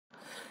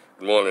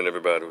Good morning,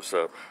 everybody. What's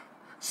up?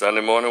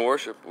 Sunday morning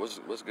worship.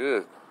 What's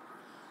good?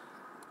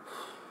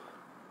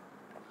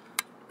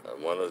 I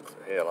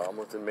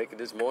almost didn't make it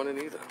this morning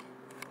either.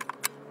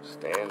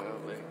 Staying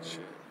out late,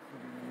 shit.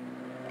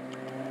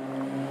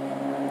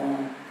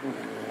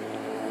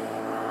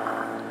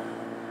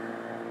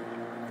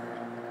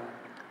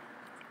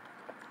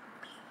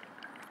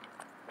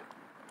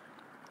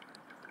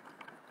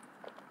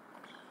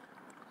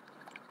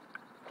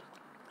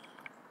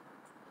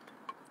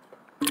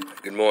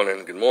 Good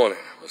morning. Good morning.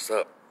 What's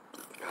up?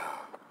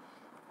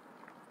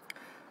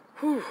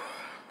 Whew.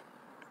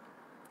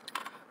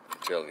 I'm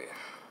telling you.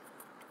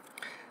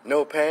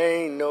 No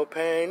pain, no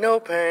pain, no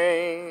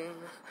pain,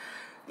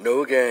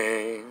 no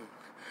gain.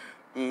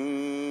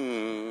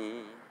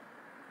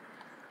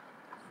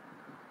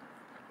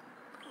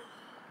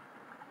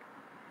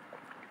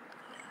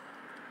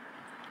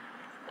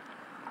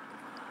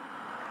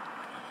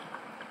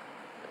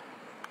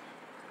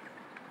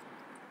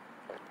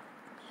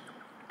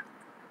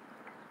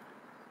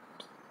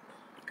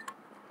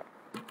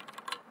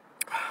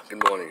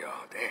 Good morning,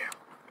 y'all. Damn.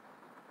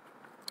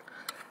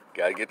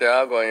 Gotta get the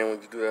alcohol in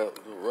when you do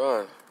that little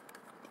run.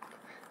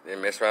 Then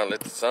mess around and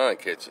let the sun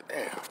catch you.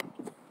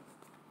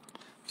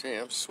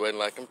 Damn, I'm sweating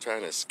like I'm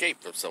trying to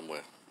escape from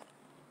somewhere.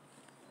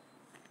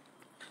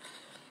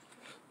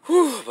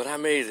 Whew, but I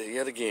made it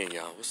yet again,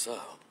 y'all. What's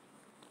up?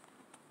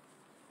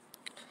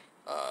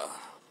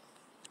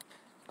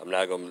 I'm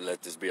not gonna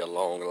let this be a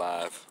long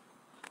live.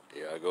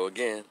 Here I go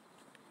again.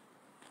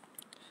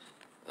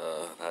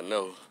 I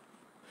know.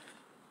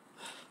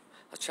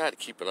 I try to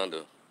keep it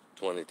under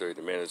 20,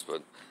 30 minutes,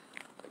 but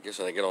I guess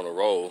when I get on a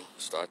roll,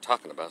 start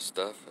talking about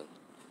stuff, and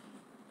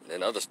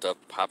then other stuff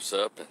pops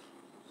up.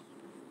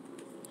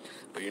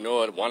 But you know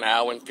what? 1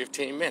 hour and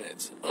 15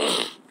 minutes.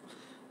 I'm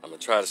going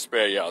to try to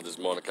spare y'all this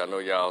morning. I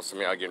know some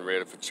of y'all getting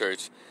ready for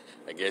church.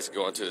 I guess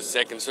going to the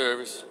second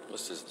service.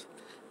 What's this?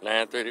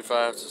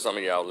 9:35. So some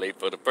of y'all late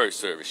for the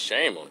first service.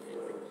 Shame on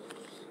you.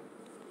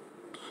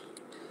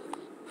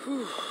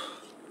 Whew.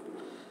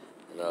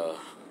 And,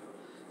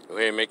 go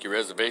ahead and make your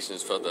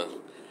reservations for the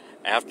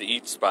after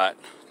eat spot.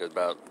 Because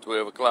about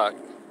 12 o'clock,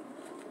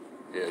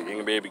 yeah, you're going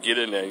to be able to get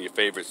in there in your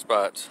favorite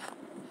spots.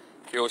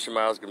 Kiyoshi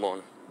Miles, good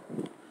morning.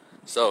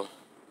 So,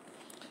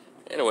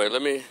 anyway,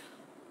 let me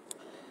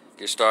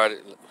get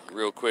started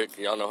real quick.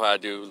 Y'all know how I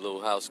do a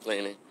little house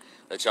cleaning.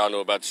 Let y'all know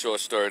about the short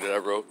story that I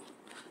wrote.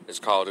 It's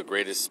called The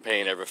Greatest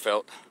Pain Ever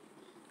Felt.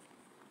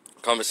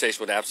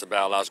 Conversation with an absent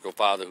biological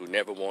father who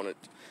never wanted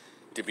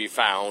to be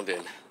found.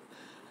 And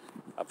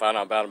I found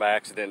out about him by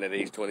accident at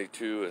age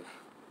 22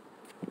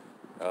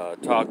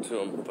 and talked to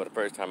him for the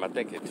first time, I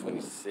think at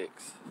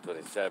 26,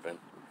 27.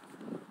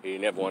 He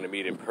never wanted to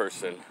meet in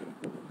person.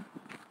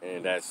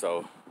 And that's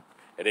so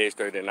at age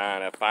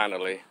 39, I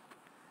finally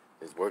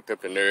just worked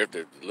up the nerve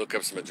to look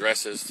up some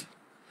addresses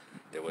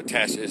that were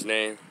attached to his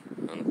name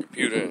on the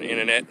computer and the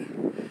internet.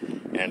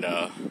 And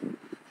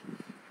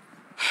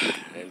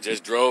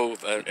just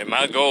drove. And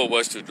my goal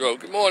was to drive.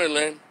 Good morning,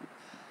 Lynn.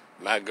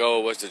 My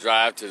goal was to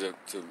drive to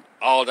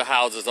all the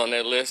houses on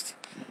that list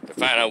to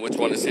find out which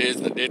one is his.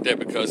 And I did that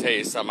because, hey,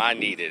 it's something I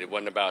needed. It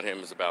wasn't about him.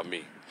 It was about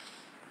me.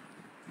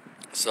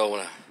 So when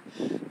I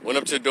went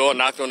up to the door,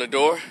 knocked on the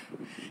door,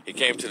 he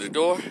came to the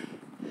door.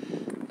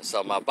 I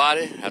saw my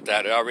body after I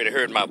had already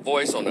heard my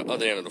voice on the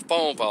other end of the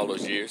phone for all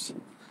those years.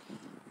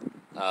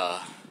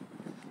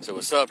 So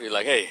what's up? He's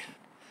like, hey,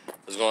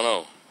 what's going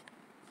on?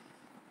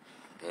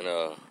 And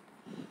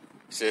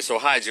he said, so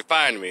how'd you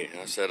find me?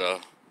 And I said,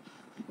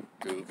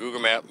 through Google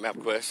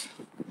MapQuest.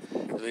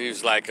 He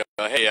was like,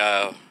 hey,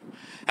 I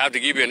have to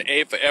give you an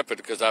A for effort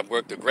because I've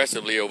worked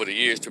aggressively over the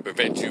years to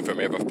prevent you from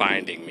ever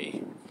finding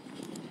me.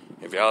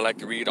 If y'all like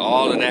to read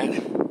all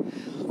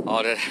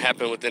that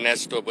happened within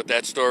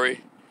that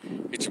story,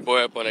 hit your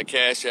boy up on that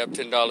Cash App,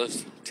 $10,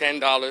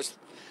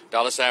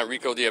 $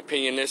 Rico the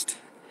Opinionist,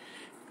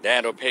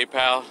 that or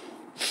PayPal.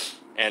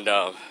 And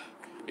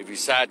if you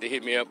decide to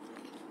hit me up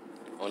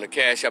on the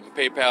Cash App or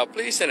PayPal,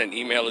 please send an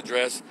email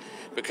address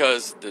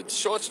because the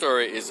short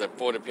story is a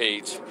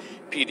 40-page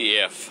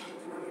PDF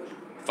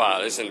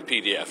file. It's in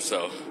PDF,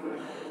 so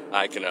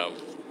I can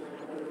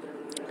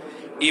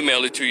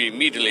email it to you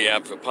immediately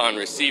upon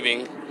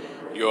receiving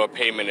your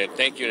payment, and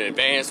thank you in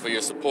advance for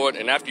your support.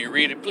 And after you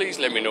read it, please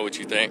let me know what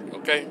you think,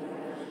 okay?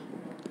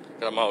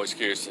 I'm always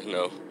curious to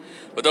know.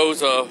 But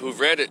those who've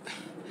read it,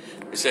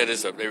 they said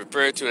they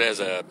refer to it as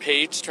a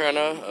page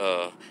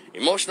turner,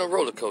 emotional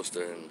roller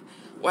coaster. And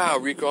wow,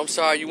 Rico, I'm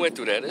sorry you went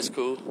through that. It's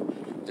cool.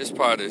 This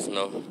part is,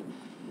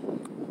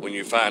 when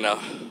you find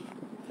out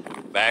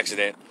by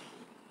accident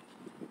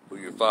who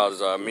your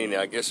fathers are. I mean,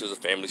 I guess it was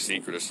a family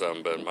secret or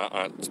something, but my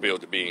aunt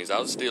spilled the beans. I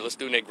was still a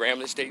student at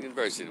Grambling State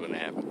University when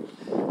that happened.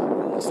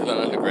 Still an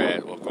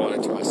undergrad, or going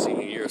into my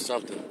senior year or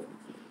something.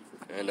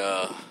 And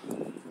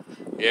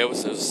it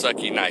was a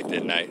sucky night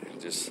that night.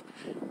 Just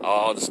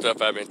all the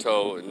stuff I've been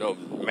told,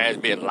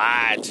 imagine being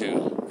lied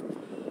to.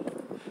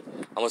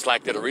 Almost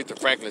like that Aretha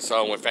Franklin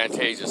song when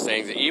Fantasia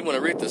sings it, even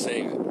when Aretha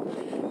sings it.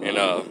 And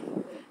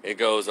it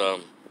goes,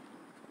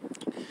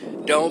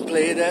 don't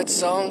play that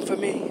song for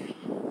me.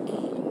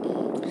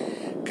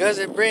 'cause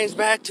it brings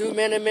back too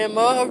many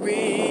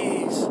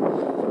memories.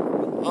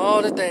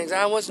 All the things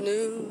I once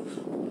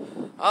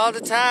knew, all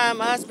the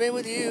time I spent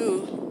with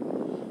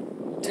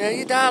you. Tell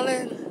you,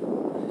 darling,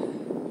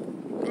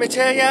 let me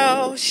tell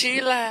y'all,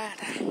 she lied.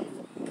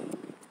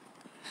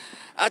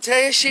 I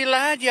tell you, she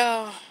lied,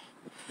 y'all.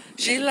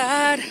 She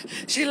lied,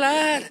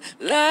 lied.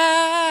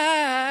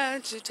 I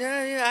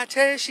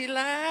tell you, she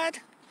lied.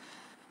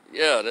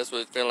 Yeah, that's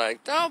what it feel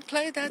like. Don't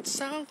play that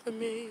song for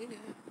me.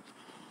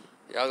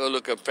 Y'all go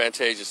look up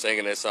Fantasia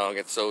singing that song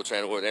at Soul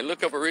Train Award. And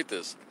look up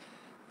Aretha's.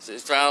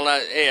 It's found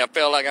like, hey, I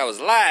felt like I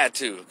was lied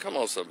to. Come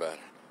on, somebody.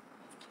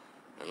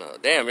 And,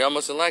 damn, y'all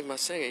mustn't like my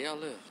singing. Y'all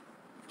live.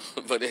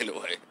 But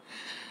anyway.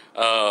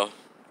 So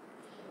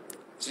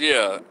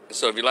yeah,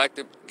 so if you like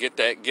to get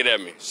that, get at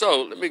me.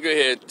 So let me go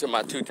ahead to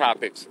my two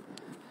topics.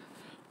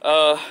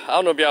 I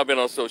don't know if y'all been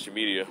on social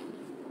media.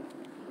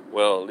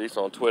 Well, at least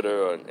on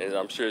Twitter, and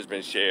I'm sure it's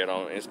been shared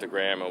on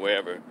Instagram or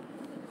wherever.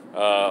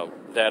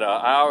 That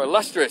our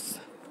illustrious,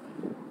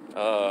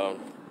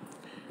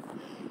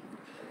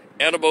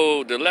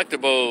 edible,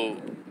 delectable,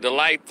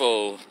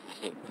 delightful,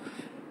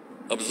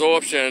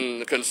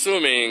 absorption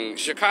consuming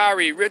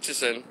Sha'Carri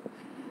Richardson,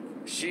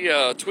 she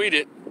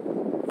tweeted,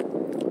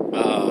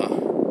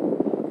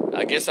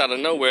 I guess out of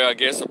nowhere, I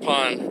guess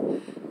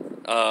upon,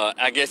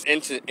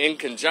 in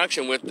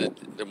conjunction with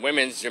the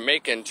women's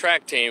Jamaican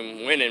track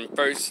team winning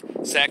first,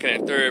 second,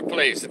 and third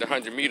place at the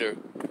 100-meter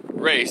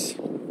race,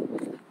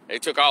 they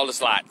took all the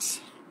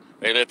slots.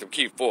 They let them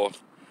keep fourth.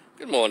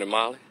 Good morning,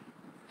 Molly.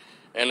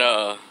 And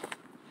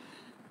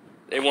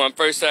they won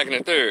first, second,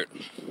 and third.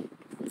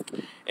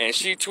 And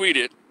she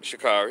tweeted,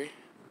 Sha'Carri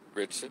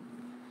Richardson,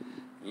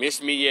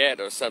 "Miss me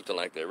yet?" or something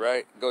like that,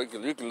 right?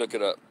 You can look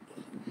it up.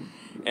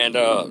 And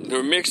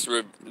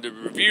the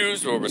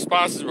reviews or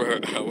responses were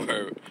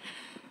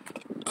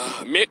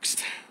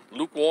mixed,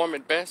 lukewarm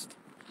at best.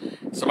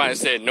 Somebody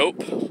said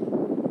nope.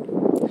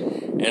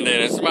 And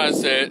then somebody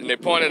said, and they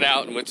pointed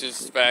out, which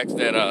is fact,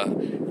 that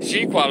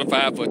she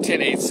qualified for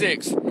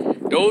 10.86.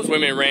 Those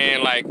women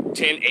ran like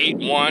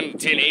 10.81,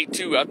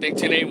 10.82. I think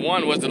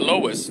 10.81 was the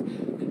lowest.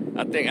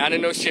 I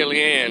didn't know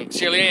Shelly Ann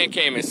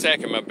came in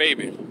second, my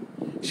baby.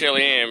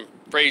 Shelly Ann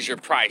Fraser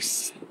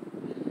Price.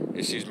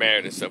 And she's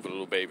married and stuff with a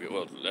little baby.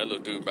 Well, that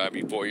little dude might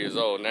be 4 years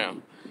old now.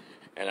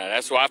 And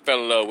that's who I fell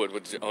in love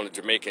with on the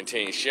Jamaican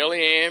team.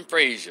 Shelly Ann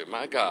Fraser,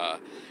 my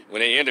God. When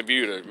they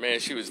interviewed her, man,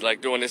 she was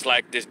like doing this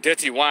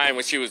dirty whine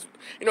when she was,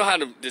 you know how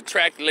the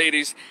track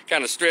ladies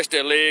kind of stretch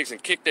their legs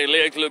and kick their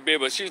legs a little bit,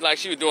 but she was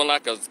doing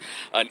like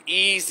an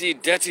easy,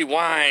 dirty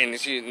whine.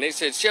 And they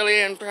said, Shelly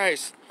Ann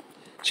Fraser,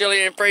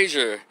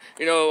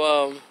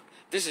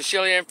 this is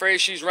Shelly Ann Fraser.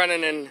 She's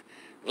running in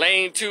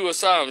lane 2 or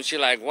something. She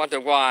like, what the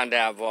guan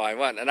down, boy?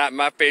 What? And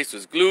my face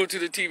was glued to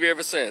the TV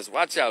ever since.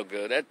 Watch out,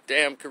 girl. That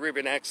damn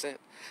Caribbean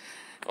accent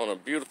on a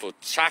beautiful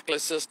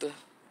chocolate sister.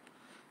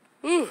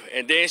 Whew.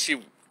 And then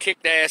she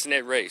kicked ass in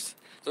that race.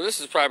 So this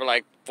is probably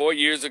like 4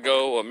 years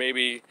ago or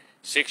maybe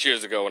 6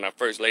 years ago when I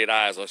first laid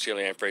eyes on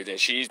Shelly Ann Fraser. And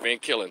she's been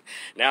killing.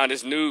 Now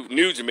this new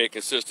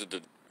Jamaican sister,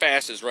 the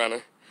fastest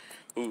runner,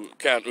 who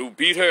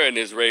beat her in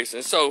this race.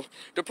 And so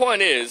the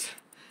point is,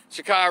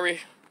 Sha'Carri,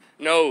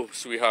 no,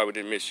 sweetheart, we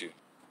didn't miss you.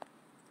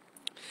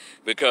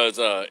 Because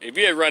if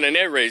you had run in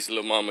that race,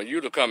 little mama,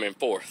 you'd have come in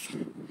fourth.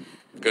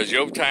 Because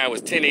your time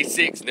was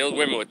 10.86, and those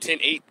women were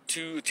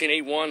 10.82,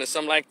 10.81, or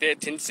something like that,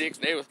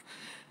 10.6.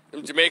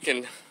 Them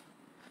Jamaican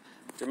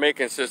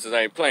sisters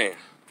ain't playing.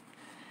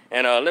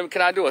 And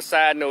can I do a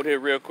side note here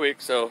real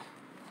quick? So,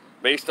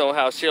 based on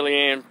how Shelly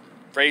Ann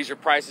Fraser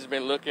Price has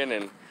been looking,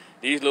 and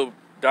these little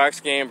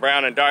dark-skinned,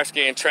 brown and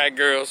dark-skinned track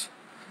girls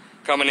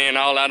coming in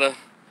all out of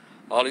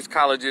all these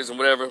colleges and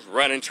whatever,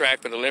 running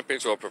track for the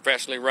Olympics or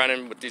professionally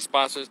running with these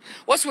sponsors.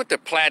 What's with the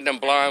platinum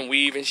blonde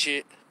weave and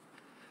shit?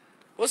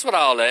 What's with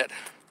all that?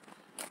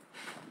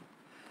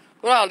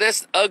 Well,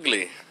 that's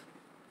ugly.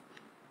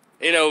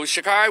 You know,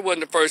 Sha'Carri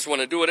wasn't the first one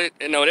to do it.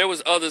 You know, there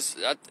was others,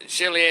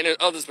 Shelly Ann and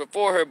others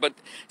before her, but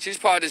she's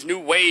part of this new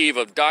wave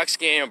of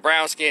dark-skinned,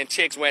 brown-skinned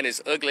chicks wearing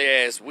this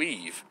ugly-ass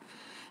weave.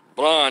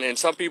 Blonde, and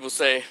some people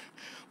say,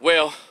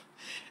 well,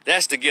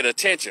 that's to get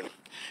attention.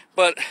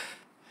 But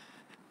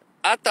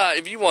I thought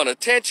if you want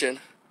attention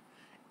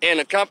in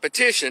a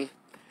competition,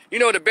 you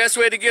know the best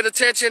way to get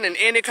attention in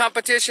any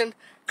competition?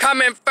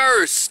 Come in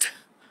first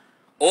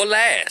or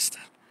last.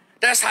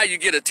 That's how you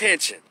get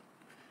attention.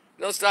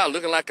 You don't start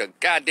looking like a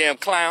goddamn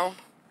clown.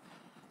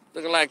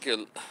 Looking like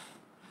you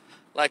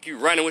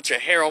running with your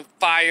hair on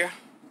fire.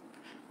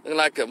 Looking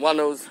like one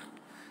of those,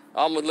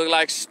 almost look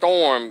like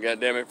Storm,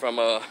 goddammit, from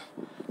the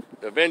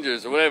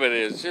Avengers or whatever it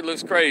is. She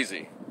looks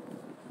crazy.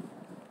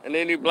 And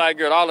then you black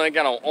girl, all of them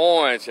got on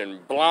orange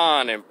and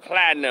blonde and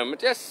platinum.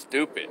 It's just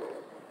stupid.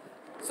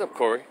 What's up,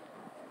 Corey?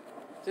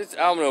 I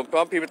don't know,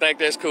 some people think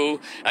that's cool.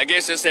 I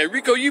guess they're saying,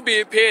 Rico, you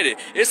being petty.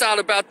 It's all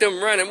about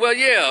them running. Well,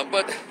 yeah,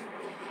 but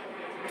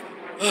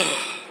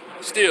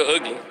still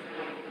ugly.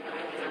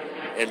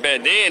 And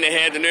back then, they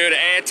had the nerve to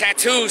add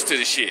tattoos to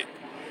the shit.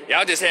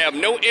 Y'all just have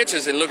no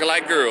interest in looking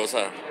like girls,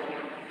 huh?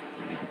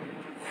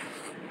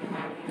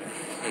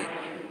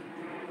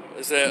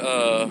 What's that,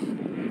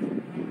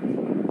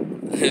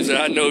 He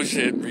said, I know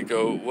shit,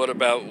 Rico. What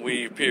about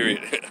weed,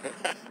 period?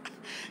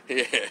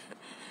 Yeah.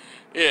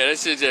 Yeah, that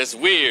shit just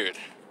weird.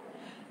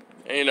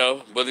 You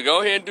know, but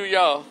go ahead and do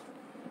y'all.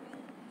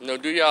 You know,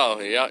 do y'all.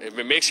 If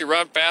it makes you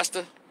run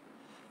faster,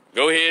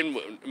 go ahead and,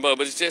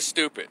 but it's just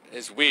stupid.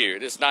 It's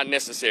weird. It's not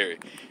necessary.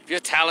 If you're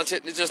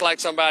talented, it's just like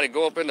somebody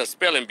go up in a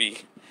spelling bee.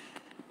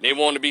 They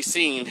want to be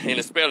seen in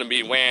a spelling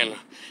bee wearing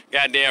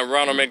goddamn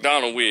Ronald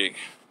McDonald wig.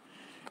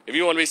 If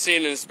you want to be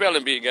seen in a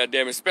spelling bee,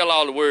 goddamn it, spell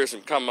all the words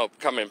and come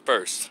in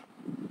first.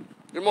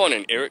 Good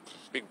morning, Eric,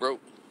 big bro.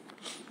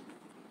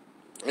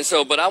 And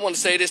so, but I want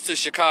to say this to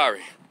Sha'Carri.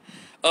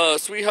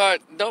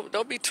 Sweetheart,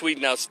 don't be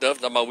tweeting out stuff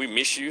talking about we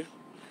miss you.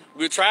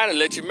 We're trying to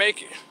let you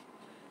make it.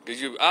 Because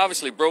you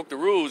obviously broke the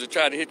rules and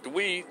tried to hit the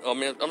weed.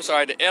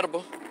 The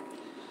edible.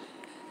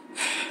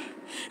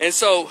 And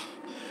so,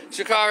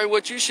 Sha'Carri,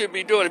 what you should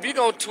be doing, if you're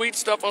going to tweet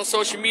stuff on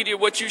social media,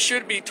 what you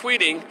should be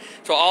tweeting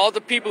to all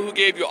the people who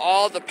gave you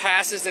all the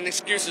passes and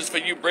excuses for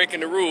you breaking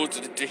the rules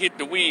to hit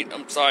the weed,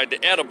 the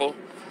edible.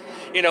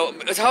 You know,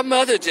 her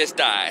mother just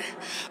died.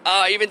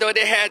 Even though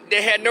they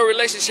had no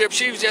relationship,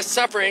 she was just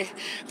suffering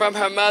from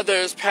her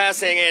mother's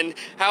passing. And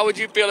how would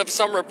you feel if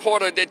some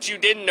reporter that you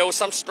didn't know,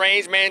 some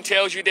strange man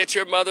tells you that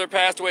your mother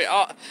passed away?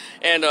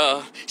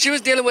 She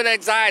was dealing with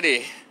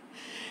anxiety.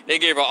 They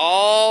gave her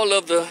all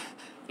of the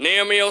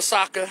Naomi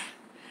Osaka,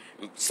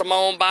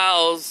 Simone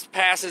Biles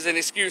passes and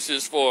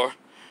excuses for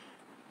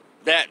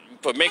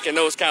making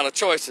those kind of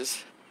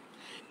choices.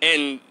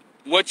 And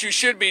what you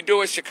should be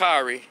doing,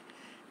 Sha'Carri,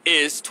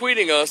 is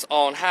tweeting us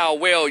on how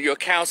well your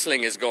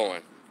counseling is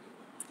going.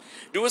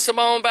 Do what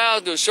Simone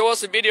Biles do. Show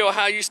us a video of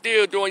how you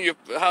still doing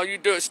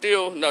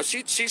no,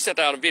 she sent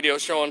out a video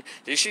showing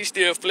that she's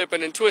still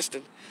flipping and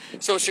twisting.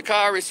 So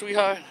Sha'Carri,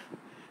 sweetheart,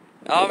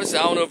 obviously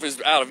I don't know if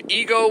it's out of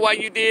ego why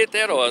you did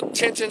that or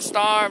attention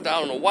starved. I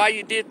don't know why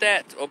you did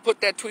that or put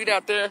that tweet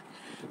out there.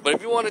 But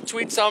if you want to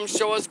tweet something,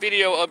 show us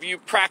video of you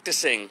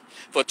practicing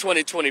for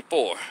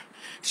 2024.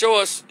 Show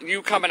us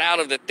you coming out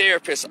of the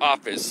therapist's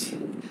office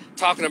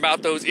talking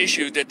about those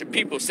issues that the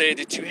people said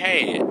that you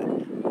had,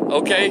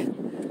 okay?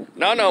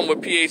 None of them were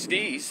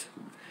PhDs.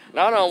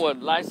 None of them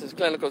were licensed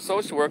clinical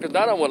social workers.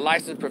 None of them were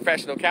licensed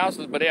professional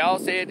counselors, but they all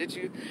said that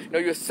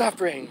you're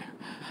suffering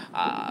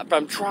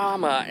from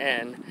trauma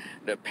and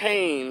the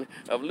pain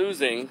of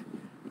losing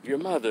your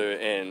mother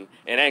and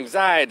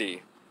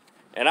anxiety.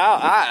 And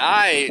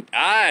I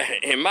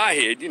in my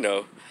head, you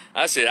know,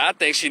 I said, I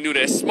think she knew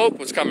that smoke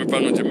was coming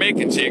from the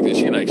Jamaican chick, and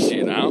she like,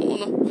 shit,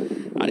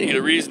 I need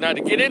a reason not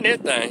to get in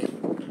that thing.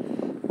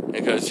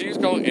 Because she's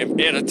going, at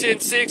a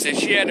 10.6, if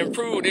she had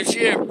improved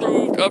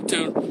up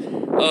to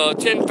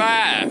 10.5,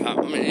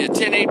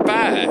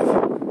 10.85,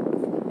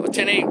 or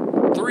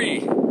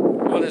 10.83,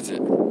 what is it,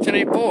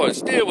 10.84, it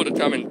still would have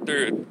come in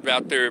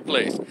about third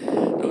place.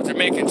 Those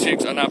Jamaican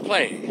chicks are not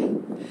playing.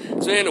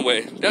 So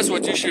anyway, that's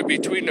what you should be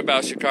tweeting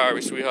about,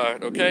 Sha'Carri,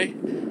 sweetheart, okay?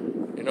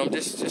 You know, I'm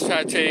just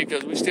trying to tell you,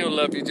 because we still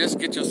love you. Just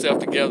get yourself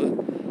together.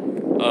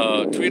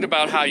 Tweet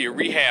about how your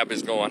rehab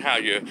is going, how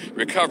your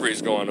recovery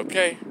is going,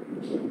 okay?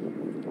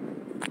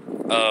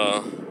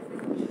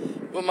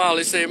 What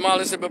Molly said,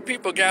 but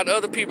people got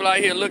other people out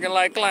here looking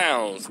like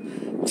clowns,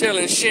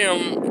 telling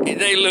Shim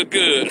they look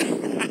good.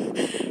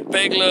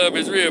 Fake love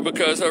is real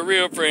because her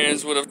real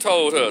friends would have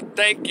told her.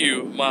 Thank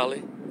you,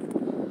 Molly.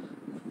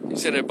 He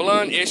said a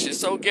blonde ish is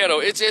so ghetto.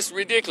 It's just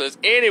ridiculous.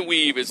 Any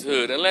weave is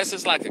hood, unless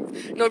it's like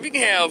if you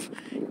can have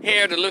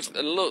hair that looks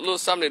a little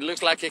something that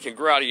looks like it can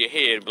grow out of your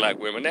head, black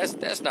women.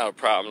 That's not a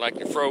problem. Like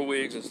your fro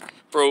wigs and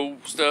fro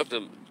stuff,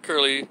 the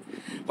curly,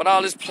 but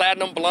all this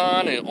platinum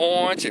blonde and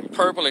orange and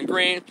purple and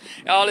green,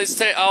 all this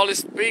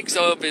speaks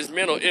of is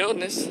mental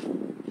illness.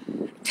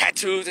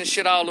 Tattoos and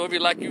shit all over you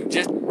like you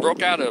just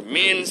broke out of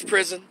men's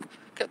prison.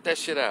 Cut that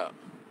shit out.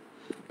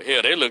 But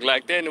hell, they look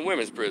like that in the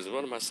women's prison.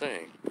 What am I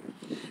saying?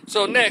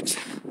 So next,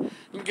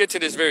 let me get to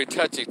this very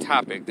touchy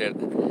topic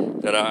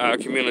that our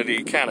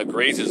community kind of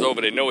grazes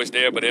over. They know it's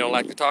there, but they don't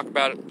like to talk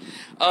about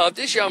it.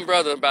 This young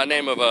brother by the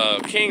name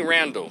of King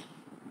Randall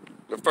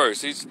the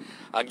First. He's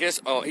on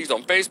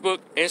Facebook,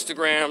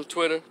 Instagram,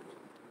 Twitter.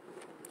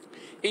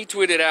 He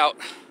tweeted out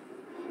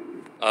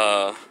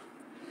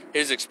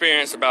his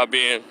experience about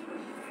being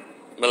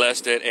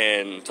molested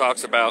and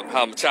talks about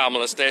how child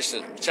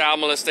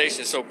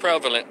molestation is so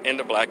prevalent in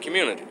the black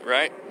community,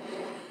 right?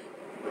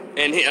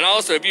 And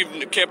also, if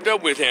you've kept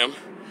up with him,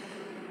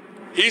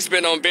 he's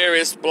been on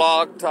various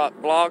blog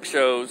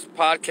shows,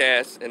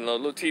 podcasts, and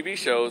little TV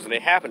shows, and they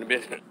happen to be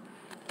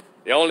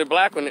the only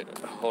black one.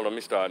 Hold on,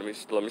 let me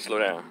slow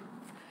down.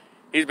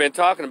 He's been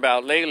talking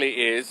about lately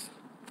is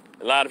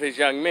a lot of his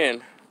young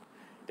men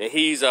that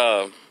he's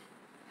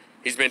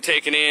been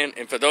taken in.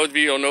 And for those of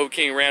you who don't know who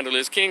King Randall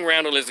is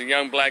a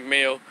young black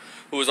male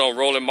who was on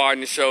Roland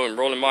Martin's show, and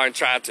Roland Martin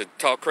tried to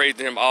talk crazy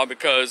to him all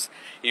because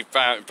he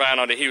found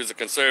out that he was a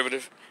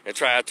conservative and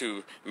tried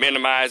to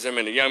minimize him.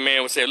 And the young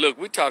man would say, look,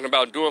 we're talking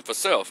about doing for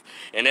self.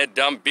 And that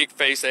dumb big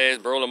face ass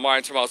Roland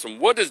Martin talking about some,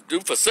 what does do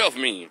for self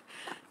mean?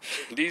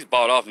 These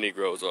bought off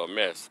Negroes are a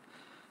mess.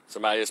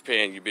 Somebody is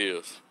paying you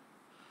bills.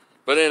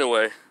 But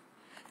anyway,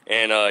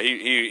 And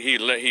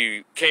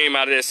he came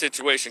out of that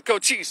situation.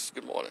 Coach Cheese,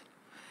 good morning.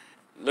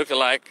 Looking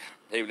like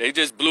they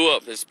just blew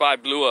up. His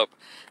spot blew up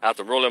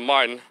after Roland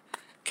Martin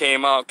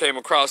came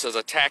across as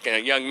attacking a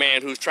young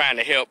man who's trying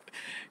to help,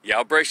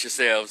 y'all brace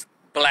yourselves,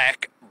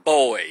 black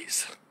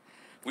boys.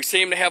 We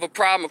seem to have a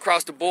problem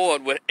across the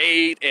board with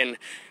aid and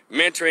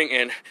mentoring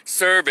and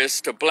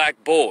service to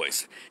black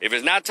boys. If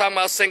it's not talking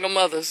about single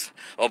mothers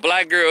or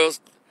black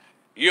girls,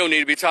 you don't need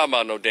to be talking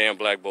about no damn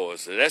black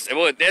boys.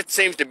 That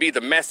seems to be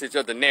the message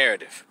of the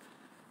narrative.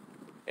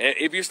 And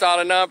if you start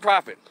a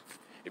nonprofit,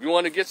 if you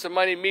want to get some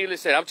money immediately,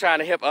 say, I'm trying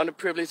to help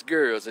underprivileged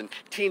girls and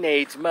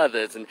teenage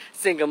mothers and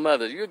single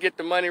mothers, you'll get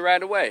the money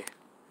right away.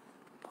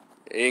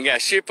 You ain't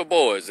got shit for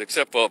boys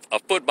except for a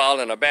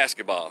football and a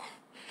basketball.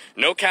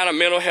 No kind of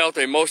mental health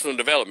or emotional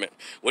development.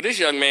 Well, this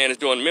young man is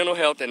doing mental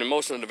health and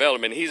emotional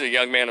development. He's a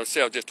young man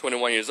himself, just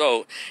 21 years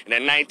old. And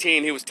at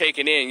 19, he was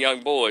taking in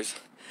young boys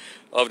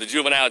of the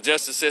juvenile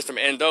justice system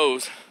and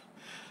those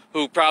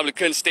who probably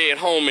couldn't stay at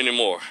home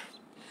anymore.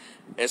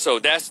 And so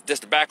that's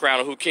just the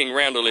background of who King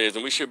Randall is,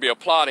 and we should be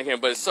applauding him.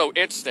 But it's so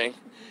interesting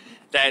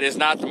that it's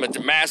not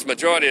the mass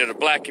majority of the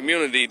black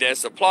community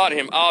that's applauding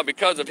him, all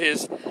because of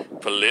his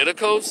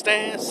political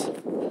stance,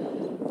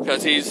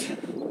 because he's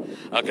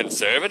a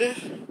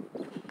conservative.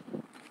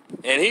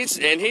 And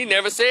he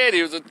never said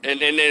he was and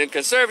then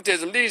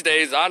conservatism these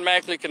days is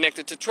automatically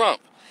connected to Trump.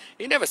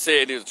 He never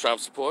said he was a Trump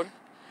supporter.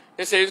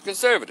 He said he was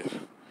conservative.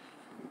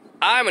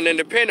 I'm an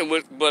independent,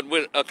 but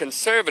with a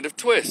conservative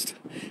twist,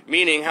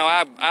 meaning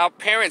how our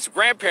parents,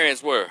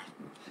 grandparents were,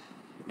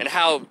 and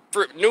how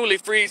newly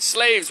freed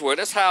slaves were.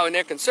 That's how in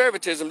their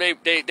conservatism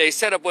they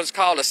set up what's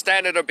called a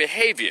standard of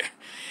behavior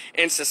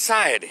in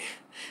society.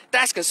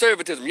 That's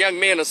conservatism. Young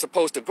men are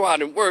supposed to go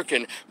out and work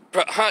and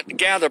hunt,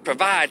 gather,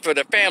 provide for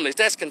their families.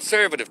 That's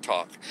conservative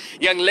talk.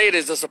 Young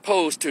ladies are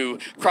supposed to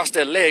cross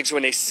their legs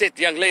when they sit.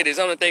 Young ladies,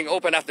 only thing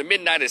open after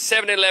midnight is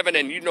 7-Eleven,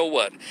 and you know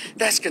what?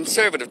 That's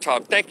conservative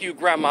talk. Thank you,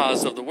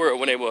 grandmas of the world,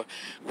 when they were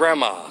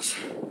grandmas.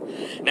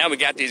 Now we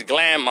got these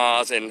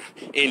grandmas and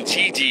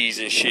GGs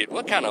and shit.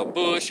 What kind of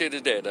bullshit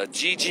is that? A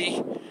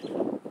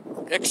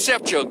GG?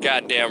 Accept your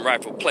goddamn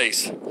rightful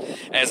place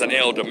as an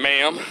elder,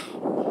 ma'am.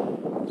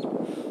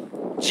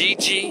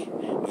 GG,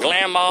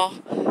 grandma,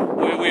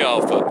 we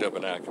all fucked up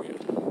in our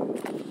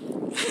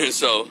community.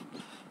 So,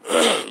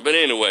 but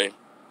anyway,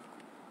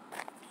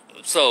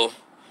 so,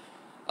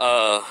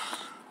 and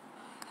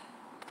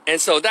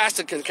so that's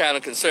the kind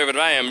of conservative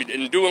I am,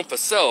 in doing for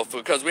self,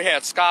 because we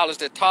had scholars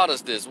that taught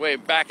us this way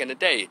back in the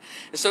day.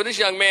 And so this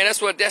young man, that's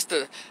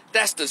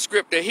the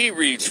script that he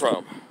reads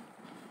from.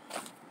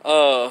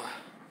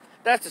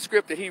 That's the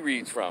script that he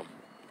reads from.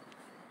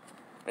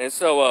 And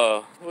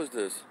so, who's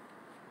this?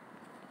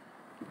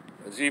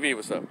 GB,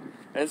 what's up?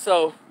 And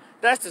so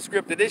that's the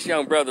script that this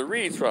young brother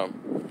reads from.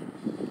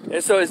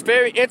 And so it's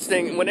very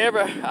interesting.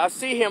 Whenever I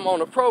see him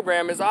on a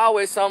program, it's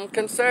always some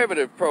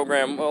conservative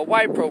program, a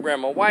white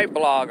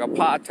blog, a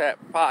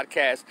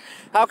podcast.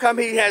 How come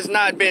he has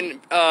not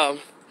been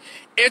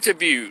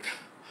interviewed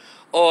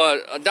or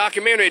a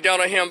documentary done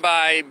on him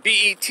by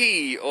BET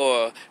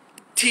or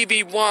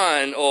TV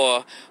One,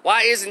 or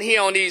why isn't he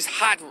on these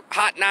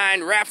Hot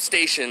 9 rap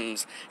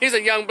stations? He's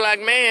a young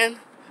black man.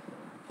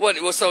 What?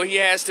 Well, so he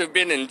has to have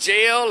been in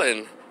jail,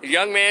 and the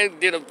young man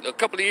did a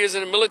couple of years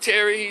in the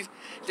military. He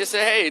just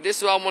said, "Hey, this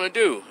is what I want to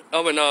do."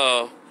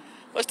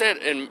 What's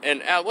that? And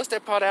what's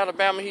that part of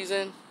Alabama he's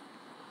in?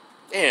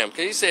 Damn,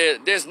 because he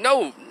said there's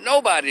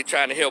nobody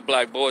trying to help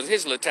black boys in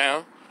his little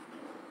town,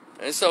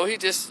 and so he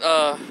just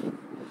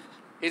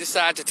he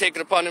decided to take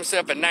it upon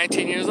himself at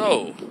 19 years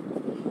old.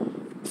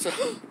 So,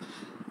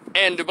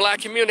 and the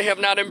black community have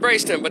not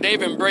embraced him, but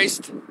they've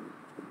embraced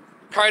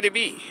Cardi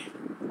B.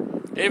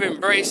 They've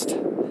embraced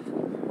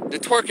the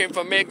twerking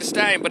for Meg Thee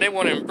Stallion, but they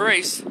want to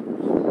embrace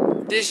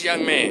this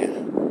young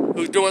man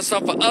who's doing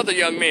something for other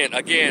young men.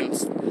 Again,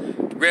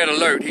 red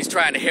alert, he's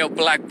trying to help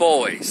black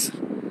boys.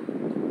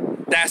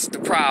 That's the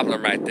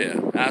problem right there.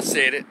 I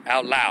said it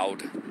out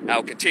loud.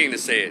 I'll continue to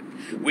say it.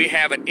 We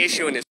have an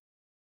issue in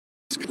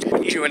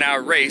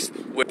our race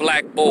with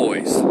black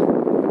boys.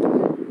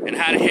 And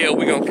how the hell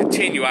we going to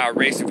continue our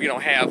race if we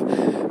don't have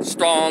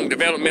strong,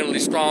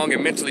 developmentally strong,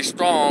 and mentally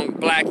strong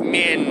black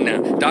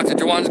men? Dr.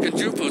 Jawan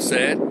Kajufu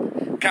said,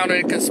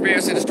 Countering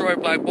Conspiracy to Destroy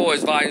Black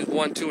Boys, Volumes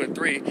 1, 2, and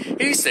 3.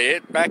 He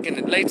said, back in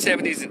the late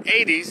 70s and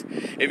 80s,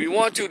 if you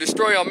want to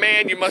destroy a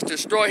man, you must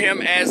destroy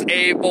him as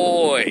a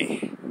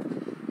boy.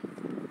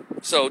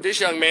 So this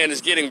young man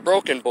is getting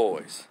broken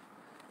boys,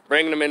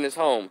 bringing them in his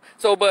home.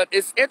 So, but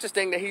it's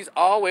interesting that he's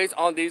always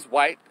on these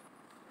white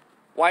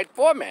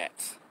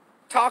formats,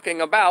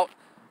 talking about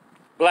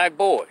black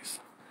boys.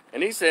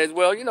 And he says,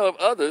 well, you know, if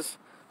others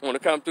want to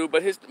come through,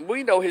 but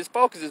we know his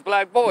focus is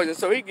black boys. And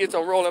so he gets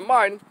on Roland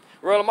Martin.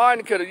 Roland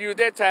Martin could have used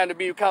that time to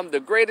become the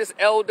greatest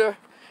elder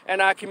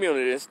in our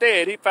community.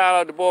 Instead, he found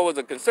out the boy was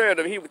a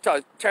conservative. He would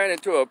turn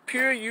into a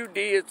pure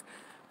UD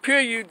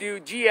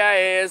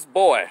GIS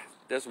boy.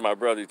 That's what my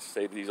brother used to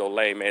say to these old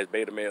lame-ass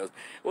beta males.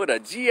 What a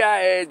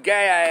GIS,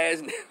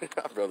 guy-ass.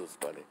 My brother's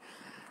funny.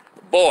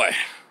 Boy.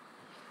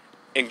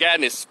 And got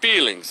in his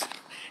feelings.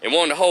 and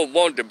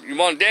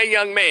wanted that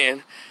young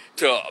man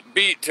to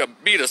be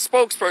the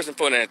spokesperson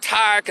for the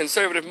entire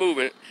conservative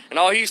movement, and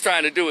all he's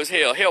trying to do is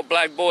help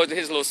black boys in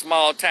his little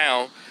small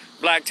town,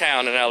 black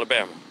town in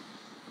Alabama.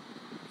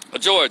 Or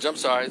Georgia, I'm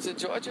sorry. Is it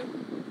Georgia?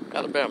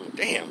 Alabama.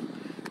 Damn.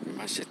 Get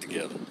my shit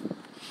together.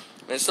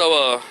 And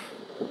so,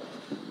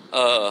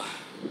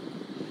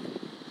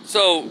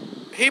 so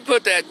he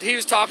put that,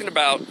 he's talking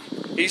about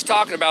in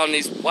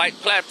these white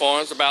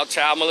platforms about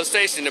child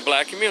molestation in the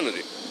black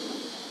community.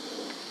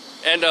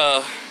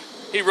 And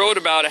he wrote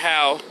about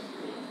how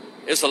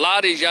it's a lot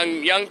of these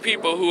young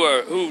people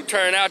who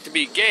turn out to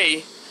be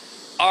gay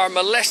are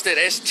molested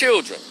as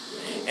children.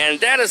 And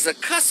that is a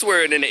cuss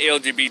word in the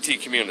LGBT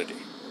community.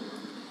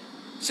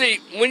 See,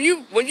 when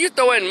you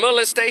throw in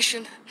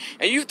molestation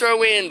and you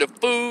throw in the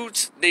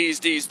foods,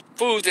 these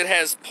foods that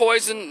has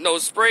poison,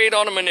 sprayed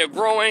on them and they're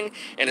growing,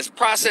 and it's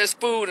processed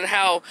food, and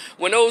how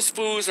when those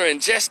foods are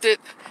ingested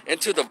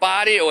into the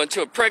body or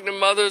into a pregnant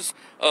mother's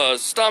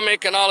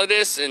stomach and all of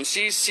this, and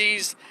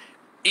she's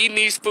eating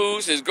these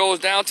foods, it goes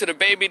down to the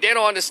baby, they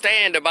don't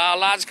understand the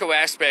biological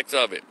aspects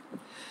of it.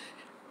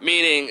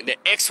 Meaning the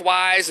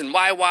XYs and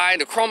YY,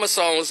 the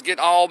chromosomes get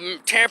all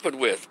tampered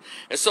with.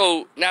 And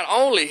so not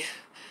only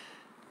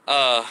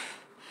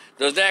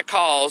does that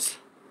cause,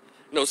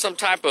 some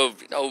type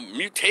of,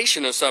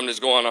 mutation or something that's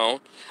going on.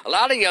 A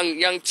lot of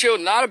young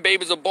children, a lot of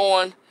babies are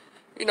born,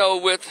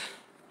 with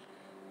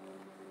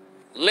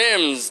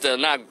limbs that are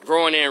not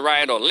growing in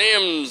right, or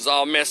limbs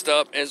all messed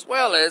up, as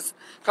well as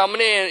coming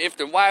in, if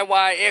the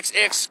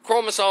YYXX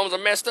chromosomes are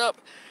messed up,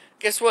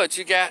 guess what?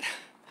 You got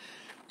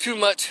too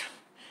much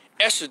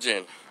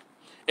estrogen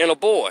in a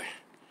boy.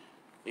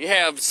 You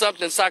have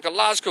something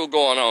psychological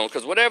going on,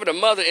 because whatever the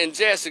mother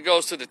ingests, it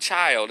goes to the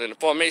child and the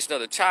formation of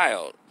the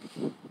child.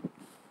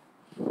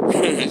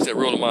 He said,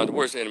 Roland, the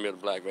worst enemy of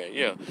the black man.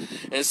 Yeah.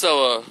 And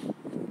so,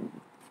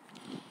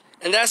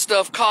 and that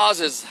stuff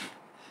causes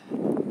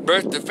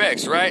birth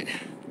defects, right?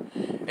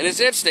 And it's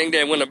interesting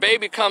that when a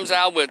baby comes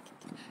out with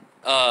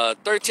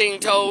 13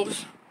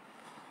 toes,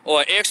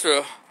 or an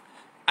extra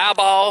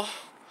eyeball,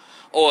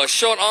 or a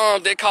short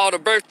arm, they call it a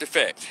birth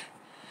defect.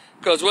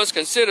 Because what's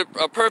considered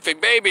a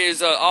perfect baby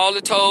is all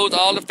the toes,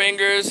 all the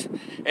fingers,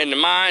 and the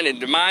mind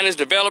is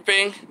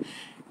developing,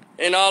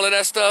 and all of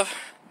that stuff.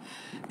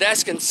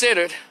 That's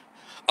considered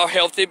a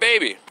healthy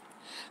baby.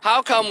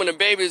 How come when a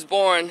baby is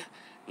born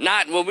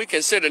not what we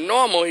consider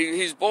normal,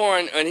 he's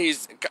born and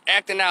he's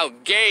acting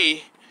out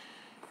gay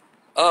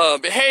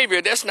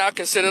behavior, that's not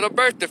considered a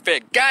birth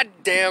defect?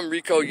 Goddamn,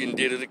 Rico, you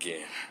did it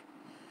again.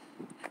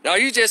 Now, are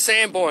you just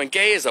saying born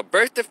gay is a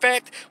birth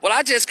defect? Well,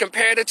 I just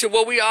compared it to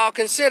what we all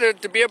consider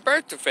to be a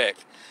birth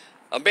defect.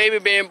 A baby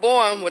being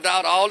born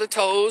without all the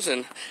toes,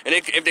 and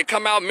if they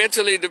come out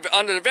mentally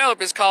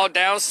underdeveloped, it's called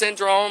Down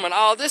syndrome and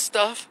all this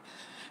stuff.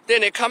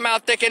 Then they come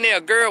out thinking they're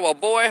a girl or a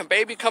boy, a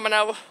baby coming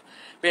out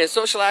being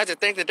socialized to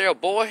think that they're a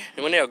boy,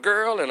 and when they're a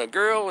girl when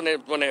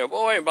they're a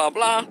boy, and blah,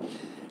 blah.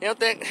 You don't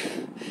think?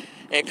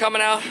 And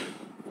coming out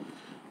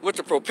with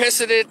the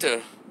propensity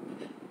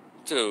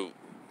to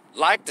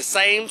like the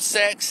same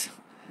sex.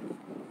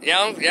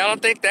 Y'all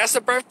don't think that's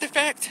a birth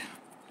defect?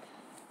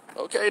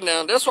 Okay,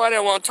 now that's why they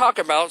want to talk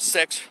about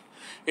sex,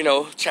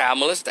 child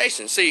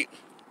molestation. See,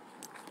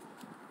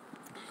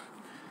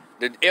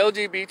 the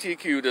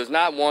LGBTQ does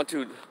not want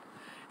to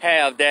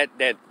have that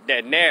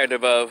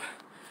narrative of,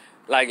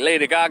 like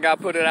Lady Gaga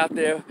put it out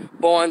there,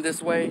 born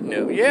this way.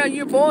 No, yeah,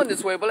 you're born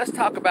this way, but let's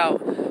talk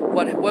about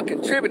what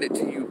contributed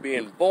to you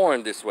being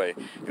born this way.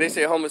 They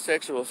say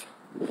homosexuals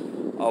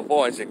are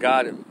born. Say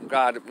God,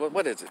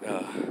 what is it?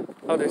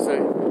 How they say?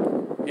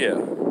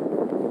 Yeah,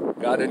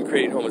 God didn't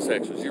create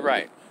homosexuals. You're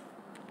right.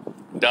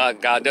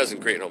 God doesn't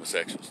create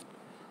homosexuals.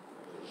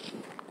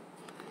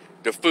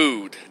 The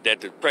food that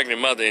the pregnant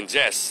mother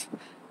ingests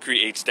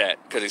creates that,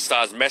 because it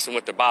starts messing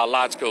with the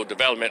biological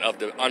development of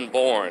the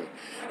unborn,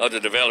 of the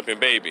developing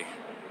baby.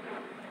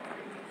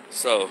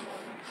 So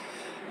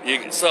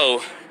having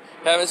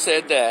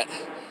said that,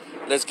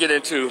 let's get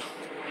into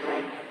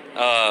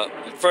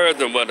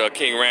further what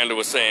King Randall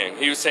was saying.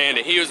 He was saying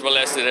that he was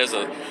molested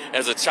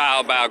as a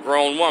child by a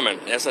grown woman.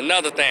 That's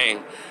another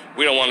thing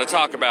we don't want to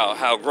talk about,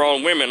 how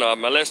grown women are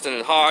molested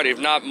as hard, if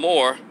not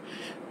more,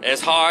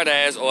 as hard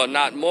as, or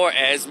not more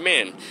as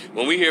men.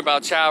 When we hear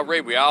about child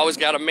rape, we always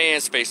got a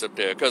man's face up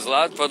there, because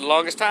for the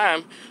longest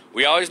time,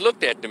 we always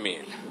looked at the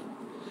men.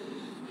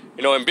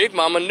 And Big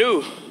Mama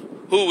knew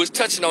who was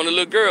touching on the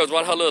little girls.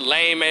 One of her little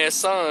lame-ass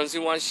sons, he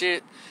wasn't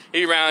shit.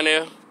 He around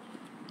there.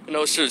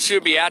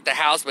 She'll be out the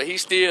house, but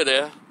he's still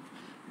there.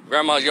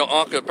 Grandma's your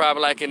uncle,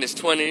 probably like in his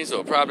 20s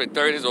or probably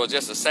 30s, or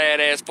just a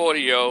sad-ass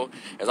 40-year-old.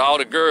 As all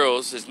the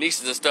girls, his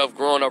nieces and stuff,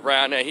 growing up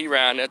around there, he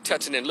around there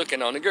touching and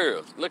looking on the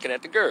girls, looking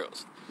at the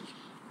girls.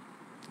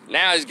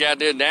 Now he's got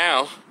there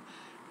now,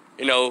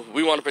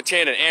 we want to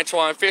pretend that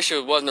Antoine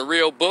Fisher wasn't a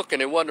real book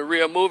and it wasn't a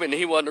real movie and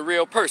he wasn't a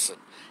real person.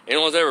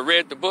 Anyone's ever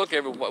read the book,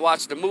 ever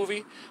watched the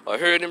movie, or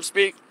heard him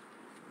speak?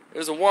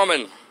 There's a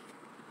woman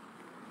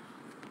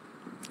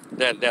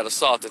that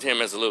assaulted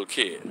him as a little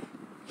kid.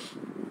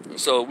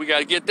 So we got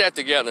to get that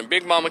together. And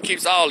Big Mama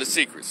keeps all the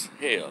secrets.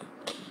 Hell.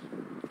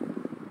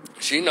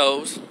 She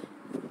knows,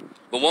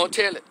 but won't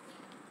tell it.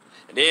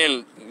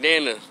 And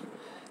then the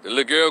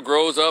little girl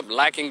grows up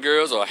liking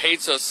girls or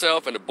hates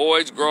herself, and the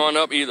boy's growing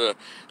up either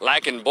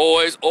liking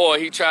boys, or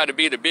he tried to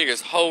be the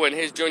biggest hoe in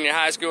his junior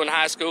high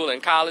school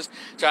and college,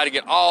 try to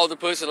get all the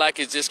pussy like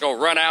it's just gonna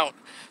run out.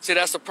 See,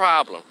 that's the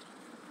problem.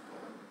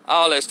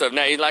 All that stuff.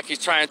 Now, he's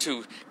trying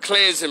to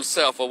cleanse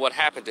himself of what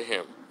happened to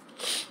him.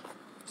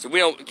 So we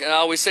don't, I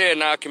always say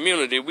in our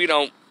community, we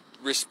don't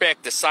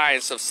respect the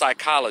science of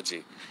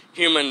psychology,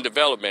 human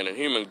development and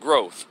human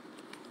growth.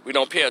 We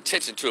don't pay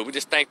attention to it. We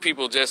just think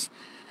people just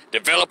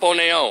develop on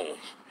their own.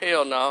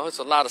 Hell no, it's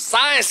a lot of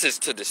sciences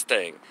to this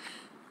thing.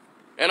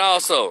 And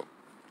also,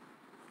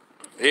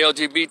 the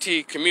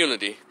LGBT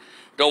community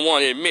don't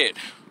want to admit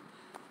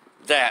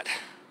that,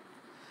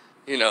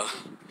 you know,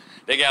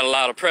 they got a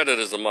lot of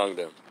predators among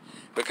them.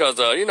 Because,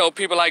 you know,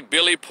 people like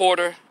Billy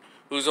Porter,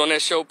 who's on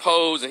that show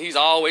Pose, and he's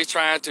always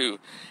trying to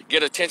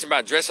get attention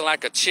by dressing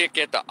like a chick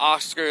at the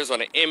Oscars or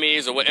the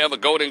Emmys or whatever,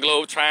 Golden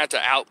Globe, trying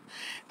to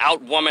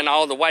out-woman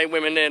all the white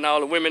women there and all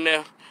the women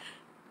there.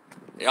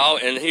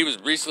 And he was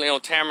recently on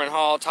Tamron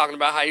Hall talking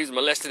about how he was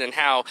molested and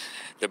how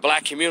the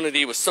black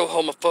community was so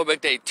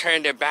homophobic they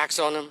turned their backs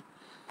on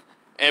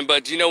him.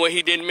 But you know what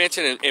he didn't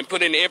mention and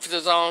put in the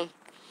emphasis on?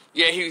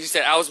 Yeah, he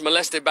said, I was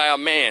molested by a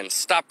man.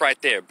 Stop right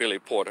there, Billy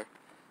Porter.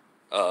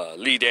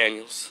 Lee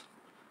Daniels.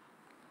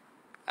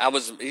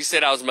 He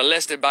said I was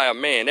molested by a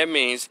man. That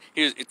means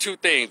two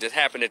things that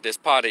happened at this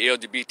part of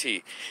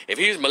LGBT. If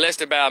he was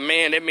molested by a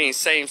man, that means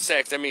same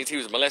sex. That means he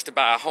was molested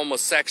by a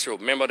homosexual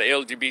member of the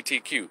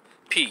LGBTQ.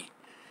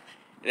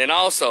 And then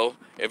also,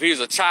 if he was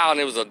a child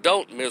and it was an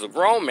adult and it was a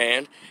grown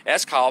man,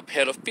 that's called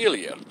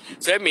pedophilia.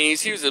 So that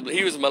means he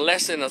was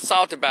molested and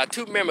assaulted by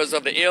two members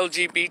of the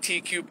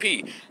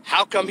LGBTQP.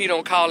 How come he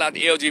don't call out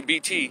the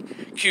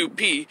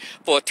LGBTQP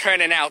for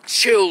turning out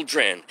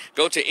children?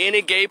 Go to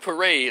any gay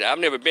parade. I've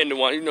never been to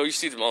one. You know, you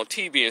see them on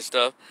TV and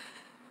stuff.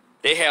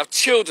 They have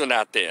children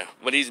out there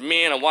where these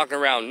men are walking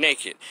around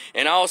naked.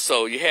 And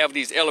also, you have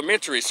these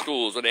elementary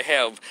schools where they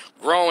have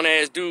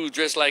grown-ass dudes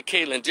dressed like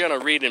Caitlyn Jenner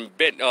reading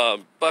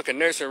bucket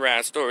nursery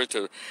rhyme stories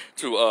to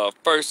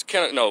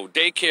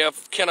daycare,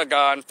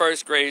 kindergarten,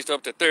 first grades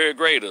up to third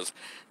graders,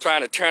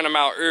 trying to turn them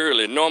out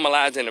early,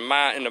 normalizing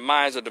in the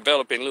minds of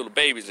developing little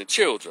babies and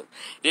children.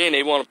 Then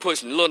they want to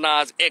push Lil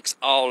Nas X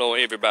all on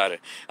everybody.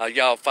 Are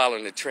y'all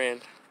following the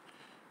trend?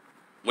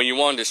 When you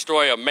want to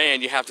destroy a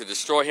man, you have to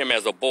destroy him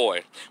as a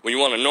boy. When you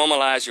want to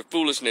normalize your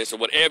foolishness or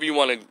whatever you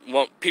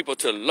want people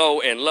to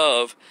know and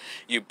love,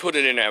 you put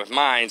it in their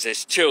minds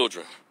as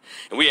children.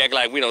 And we act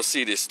like we don't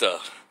see this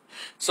stuff.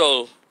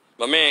 So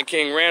my man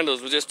King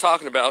Randalls was just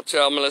talking about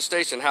child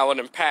molestation, how it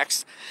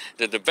impacts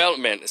the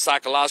development,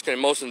 psychological and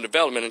emotional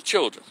development in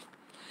children.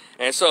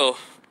 And so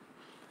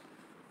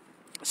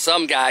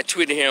some guy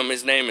tweeted him,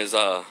 his name is,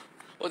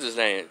 what's his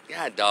name?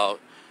 God dog.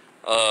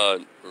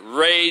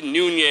 Ray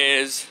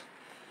Nunez.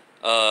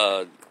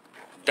 .org.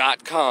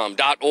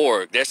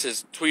 That's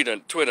his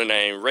Twitter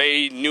name.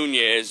 Ray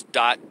Nunez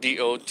 .org.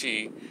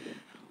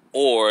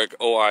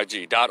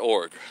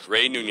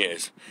 Ray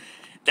Nunez.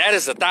 That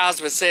is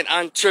 1,000%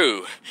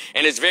 untrue,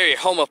 and it's very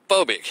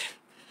homophobic.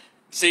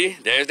 See,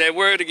 there's that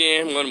word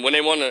again. When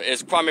they want to,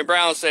 as Kwame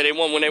Brown said,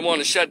 when they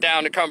want to shut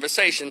down the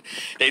conversation,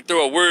 they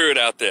throw a word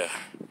out there.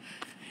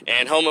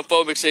 And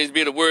homophobic seems to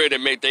be the word that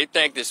they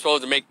think they're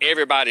supposed to make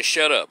everybody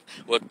shut up.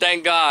 Well,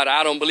 thank God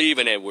I don't believe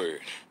in that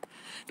word.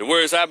 The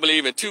words I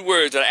believe in, two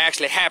words that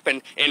actually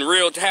happening in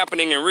real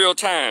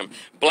time.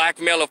 Black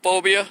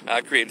malephobia,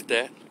 I created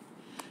that.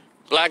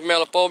 Black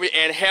malephobia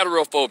and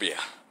heterophobia.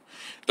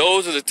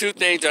 Those are the two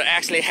things that are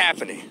actually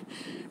happening.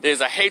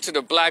 There's a hatred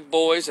of black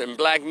boys and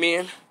black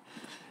men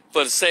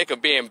for the sake of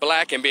being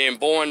black and being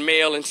born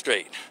male and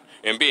straight.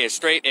 And being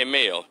straight and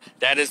male.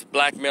 That is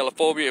black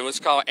malephobia. It was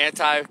called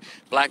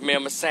anti-black male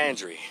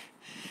misandry.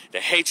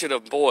 The hatred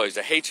of boys,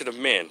 the hatred of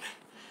men.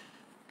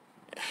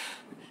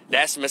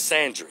 That's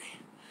misandry.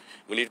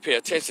 We need to pay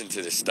attention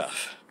to this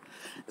stuff.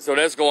 So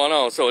that's going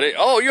on. So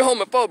you're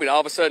homophobic. All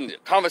of a sudden, the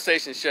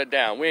conversation shut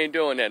down. We ain't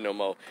doing that no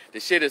more. The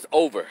shit is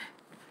over.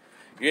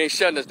 You ain't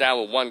shutting us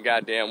down with one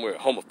goddamn word,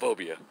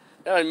 homophobia.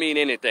 That doesn't mean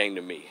anything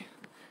to me.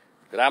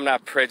 Because I'm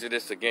not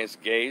prejudiced against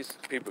gays,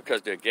 people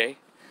because they're gay.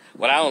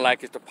 What I don't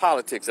like is the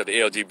politics of the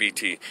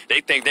LGBT.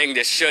 They think they can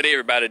just shut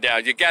everybody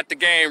down. You got the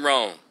game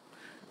wrong.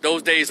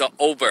 Those days are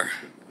over.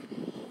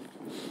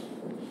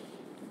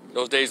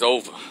 Those days are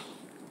over.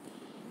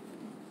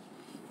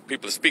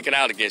 People are speaking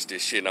out against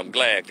this shit, and I'm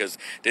glad, because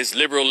this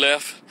liberal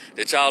left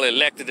that y'all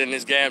elected in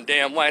this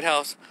damn White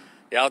House,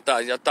 y'all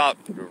thought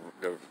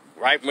the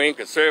right-wing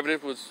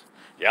conservative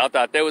y'all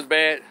thought that was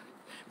bad,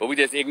 but we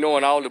just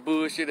ignoring all the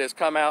bullshit that's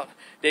come out.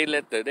 They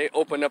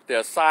opened up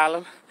the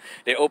asylum,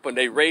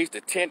 they raised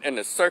the tent in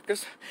the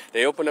circus,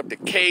 they opened up the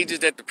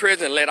cages at the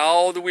prison and let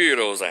all the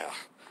weirdos out.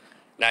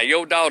 Now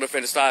your daughter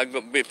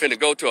finna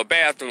go to a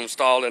bathroom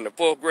stall in the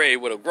 4th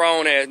grade with a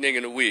grown-ass nigga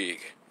in a wig.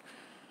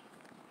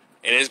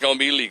 And it's going to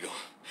be legal.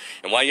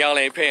 And while y'all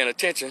ain't paying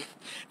attention,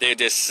 they're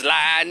just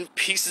sliding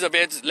pieces of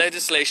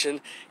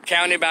legislation,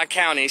 county by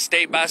county,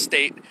 state by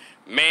state,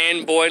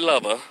 man, boy,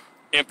 lover,